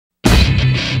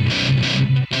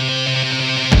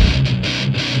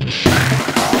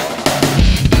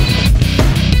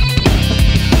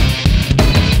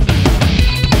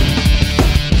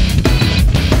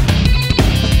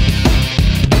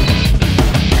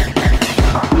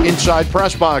Inside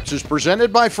PressBox is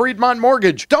presented by Friedmont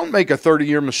Mortgage. Don't make a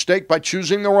 30-year mistake by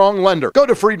choosing the wrong lender. Go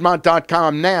to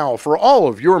Friedmont.com now for all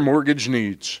of your mortgage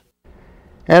needs.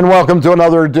 And welcome to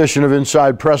another edition of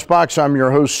Inside PressBox. I'm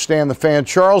your host, Stan the Fan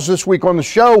Charles. This week on the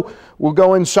show, we'll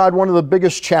go inside one of the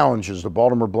biggest challenges the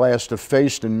Baltimore Blast have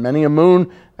faced in many a moon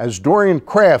as Dorian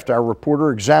Kraft, our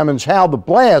reporter, examines how the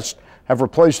Blast have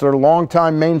replaced their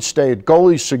longtime mainstay at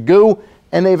goalie Segou,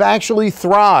 and they've actually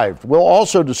thrived. We'll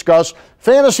also discuss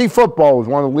fantasy football with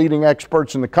one of the leading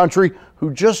experts in the country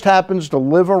who just happens to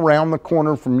live around the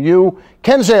corner from you.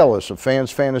 Ken Zales of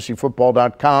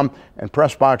fansfantasyfootball.com and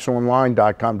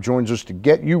PressBoxOnline.com joins us to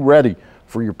get you ready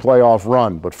for your playoff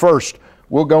run. But first,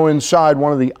 we'll go inside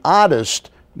one of the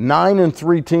oddest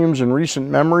 9-3 teams in recent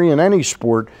memory in any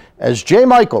sport as Jay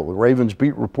Michael, the Ravens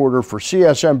beat reporter for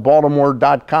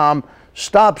CSNBaltimore.com,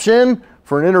 stops in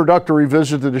for an introductory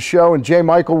visit to the show. And Jay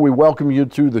Michael, we welcome you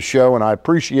to the show, and I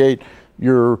appreciate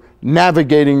your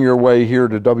navigating your way here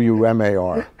to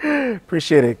WMAR.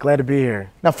 Appreciate it. Glad to be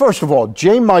here. Now, first of all,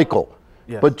 Jay Michael.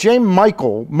 Yes. But Jay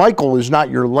Michael is not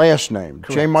your last name.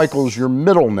 Correct. Jay Michael is your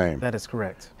middle name. That is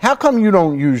correct. How come you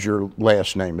don't use your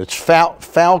last name? It's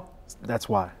That's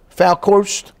why.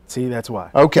 Falcost? See, that's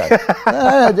why. Okay.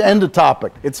 End of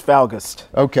topic. It's Falgust.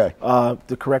 Okay.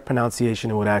 The correct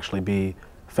pronunciation would actually be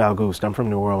Falgoust. I'm from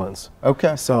New Orleans.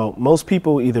 Okay. So most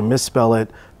people either misspell it,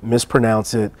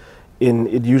 mispronounce it, and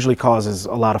it usually causes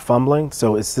a lot of fumbling.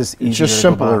 So it's just easier. It's just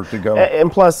simpler to go. And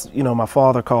plus, you know, my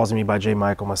father calls me by J.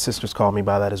 Michael. My sisters call me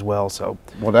by that as well. So.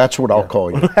 Well, that's what I'll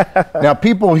call you. Now,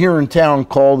 people here in town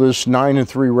call this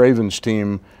 9-3 Ravens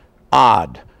team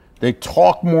odd. They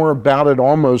talk more about it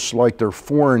almost like they're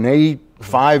 4-8,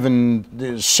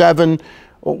 5-7.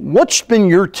 What's been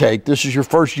your take? This is your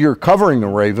first year covering the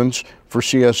Ravens for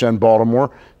CSN Baltimore.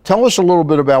 Tell us a little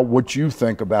bit about what you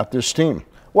think about this team.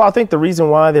 Well, I think the reason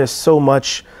why there's so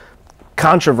much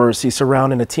controversy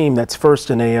surrounding a team that's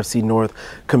first in AFC North,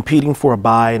 competing for a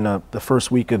bye in the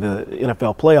first week of the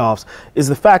NFL playoffs, is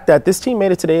the fact that this team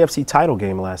made it to the AFC title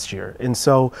game last year. And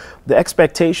so the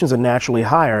expectations are naturally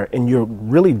higher, and you're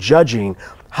really judging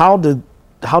how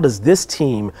does this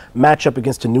team match up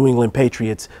against the New England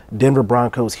Patriots, Denver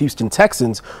Broncos, Houston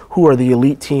Texans, who are the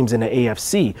elite teams in the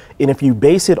AFC. And if you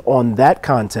base it on that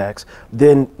context,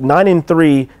 then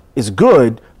 9-3 is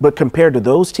good, but compared to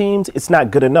those teams, it's not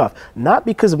good enough. Not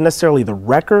because of necessarily the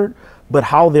record, but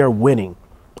how they're winning.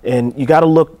 And you got to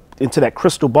look into that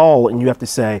crystal ball, and you have to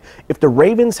say, if the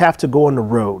Ravens have to go on the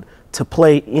road to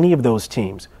play any of those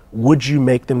teams, would you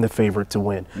make them the favorite to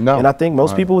win? No. And I think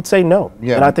most people would say no.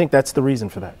 Yeah. And I think that's the reason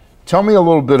for that. Tell me a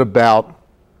little bit about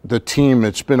the team.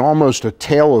 It's been almost a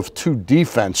tale of two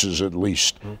defenses, at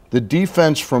least. Mm-hmm. The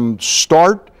defense from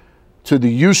start to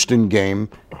the Houston game,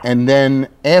 and then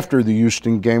after the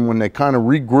Houston game, when they kind of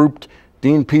regrouped,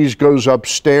 Dean Pease goes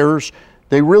upstairs.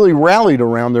 They really rallied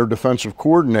around their defensive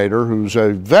coordinator, who's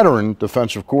a veteran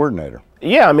defensive coordinator.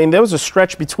 Yeah, I mean, there was a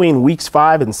stretch between weeks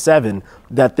 5 and 7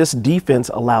 that this defense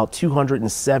allowed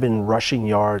 207 rushing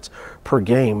yards per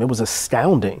game. It was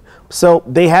astounding. So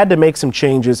they had to make some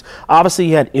changes. Obviously,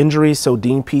 he had injuries, so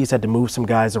Dean Pease had to move some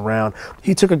guys around.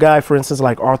 He took a guy, for instance,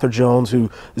 like Arthur Jones, who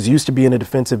is used to being a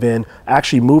defensive end,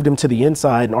 actually moved him to the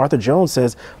inside, and Arthur Jones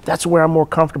says, that's where I'm more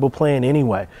comfortable playing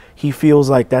anyway. He feels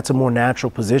like that's a more natural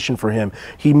position for him.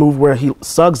 He moved where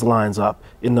Suggs lines up,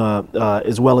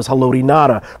 as well as Haloti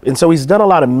Ngata. And so he's done a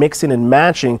lot of mixing and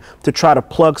matching to try to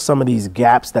plug some of these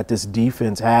gaps that this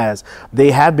defense has.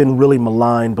 They have been really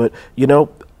maligned, but, you know,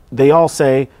 they all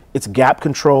say it's gap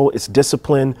control, it's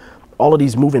discipline, all of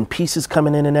these moving pieces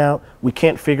coming in and out. We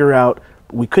couldn't figure out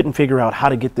how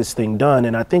to get this thing done,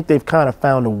 and I think they've kind of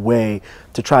found a way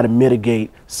to try to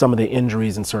mitigate some of the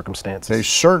injuries and circumstances. They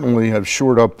certainly have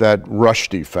shored up that rush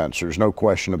defense, there's no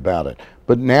question about it.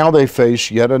 But now they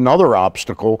face yet another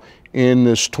obstacle in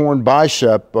this torn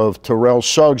bicep of Terrell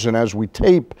Suggs, and as we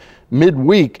tape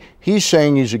midweek, he's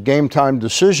saying he's a game-time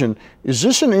decision. Is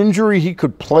this an injury he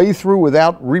could play through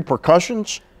without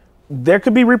repercussions? There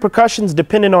could be repercussions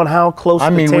depending on how close the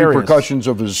tear is. Repercussions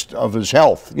of his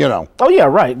health, you know. Oh, yeah,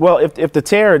 right. Well, if the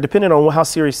tear, depending on how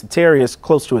serious the tear is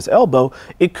close to his elbow,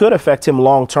 it could affect him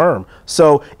long term.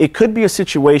 So it could be a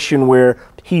situation where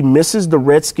he misses the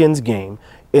Redskins game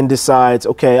and decides,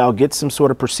 okay, I'll get some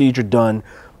sort of procedure done.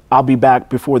 I'll be back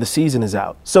before the season is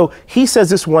out. So he says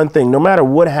this one thing, no matter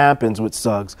what happens with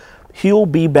Suggs, he'll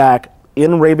be back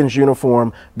in Ravens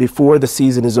uniform before the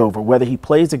season is over, whether he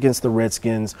plays against the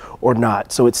Redskins or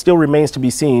not. So it still remains to be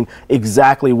seen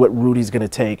exactly what Rudy's going to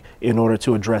take in order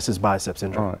to address his biceps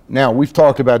injury. All right. Now, we've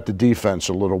talked about the defense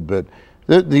a little bit.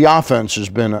 The offense has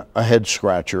been a head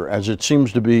scratcher, as it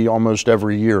seems to be almost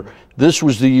every year. This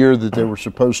was the year that they were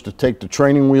supposed to take the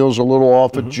training wheels a little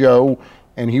off of Joe,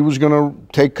 and he was going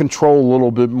to take control a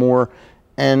little bit more.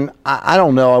 And I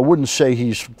don't know, I wouldn't say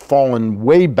he's fallen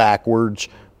way backwards,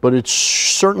 but it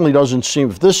certainly doesn't seem,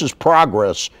 if this is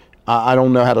progress, I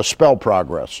don't know how to spell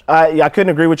progress. I couldn't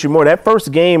agree with you more. That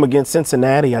first game against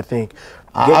Cincinnati, I think.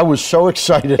 I was so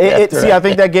excited. I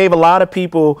think that gave a lot of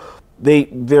people,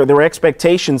 their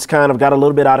expectations kind of got a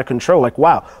little bit out of control. Like,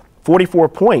 wow, 44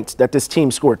 points that this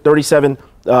team scored, 37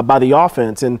 by the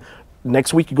offense. And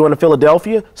next week you go into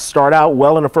Philadelphia, start out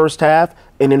well in the first half,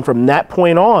 and then from that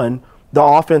point on, the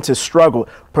offense has struggled,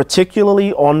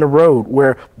 particularly on the road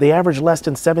where they average less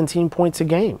than 17 points a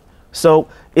game. So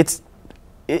it's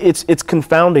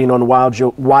confounding on why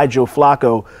Joe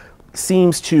Flacco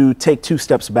seems to take 2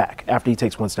 steps back after he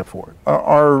takes 1 step forward.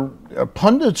 Are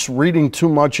pundits reading too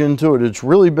much into it? It's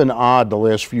really been odd the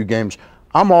last few games.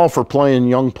 I'm all for playing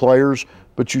young players,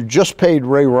 but you just paid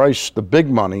Ray Rice the big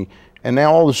money, and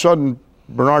now all of a sudden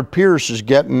Bernard Pierce is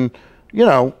getting,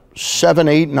 7,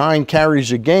 8, 9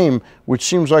 carries a game, which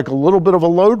seems like a little bit of a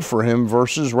load for him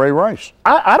versus Ray Rice.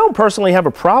 I don't personally have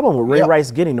a problem with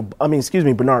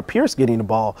Bernard Pierce getting the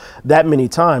ball that many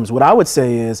times. What I would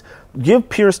say is give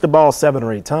Pierce the ball 7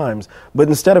 or 8 times, but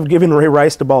instead of giving Ray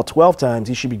Rice the ball 12 times,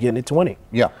 he should be getting it 20.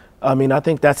 Yeah. I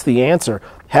think that's the answer.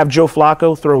 Have Joe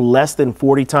Flacco throw less than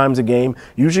 40 times a game.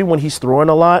 Usually when he's throwing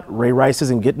a lot, Ray Rice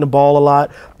isn't getting the ball a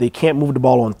lot. They can't move the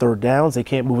ball on 3rd downs. They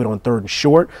can't move it on 3rd and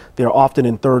short. They're often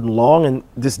in 3rd and long, and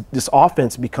this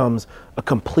offense becomes a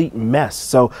complete mess.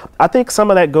 So I think some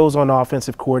of that goes on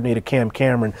offensive coordinator Cam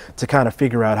Cameron to kind of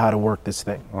figure out how to work this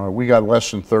thing. We got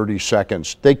less than 30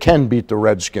 seconds. They can beat the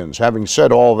Redskins. Having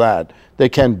said all that, they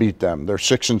can beat them. They're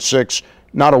 6-6.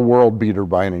 Not a world beater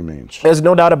by any means. There's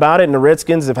no doubt about it, and the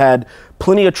Redskins have had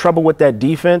plenty of trouble with that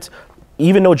defense.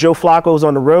 Even though Joe Flacco's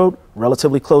on the road,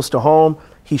 relatively close to home,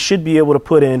 he should be able to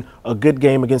put in a good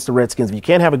game against the Redskins. If you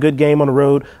can't have a good game on the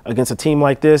road against a team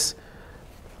like this,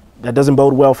 that doesn't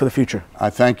bode well for the future. I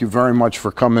thank you very much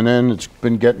for coming in. It's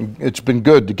been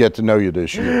good to get to know you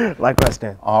this year. Likewise,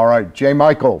 Dan. All right, Jay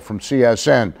Michael from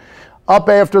CSN. Up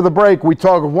after the break, we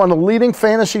talk with one of the leading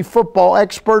fantasy football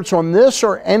experts on this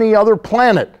or any other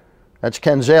planet. That's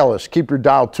Ken Zales. Keep your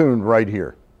dial tuned right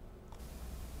here.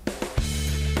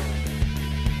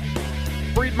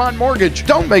 Friedmont Mortgage.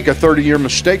 Don't make a 30-year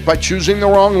mistake by choosing the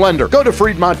wrong lender. Go to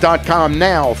Friedmont.com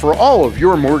now for all of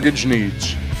your mortgage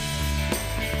needs.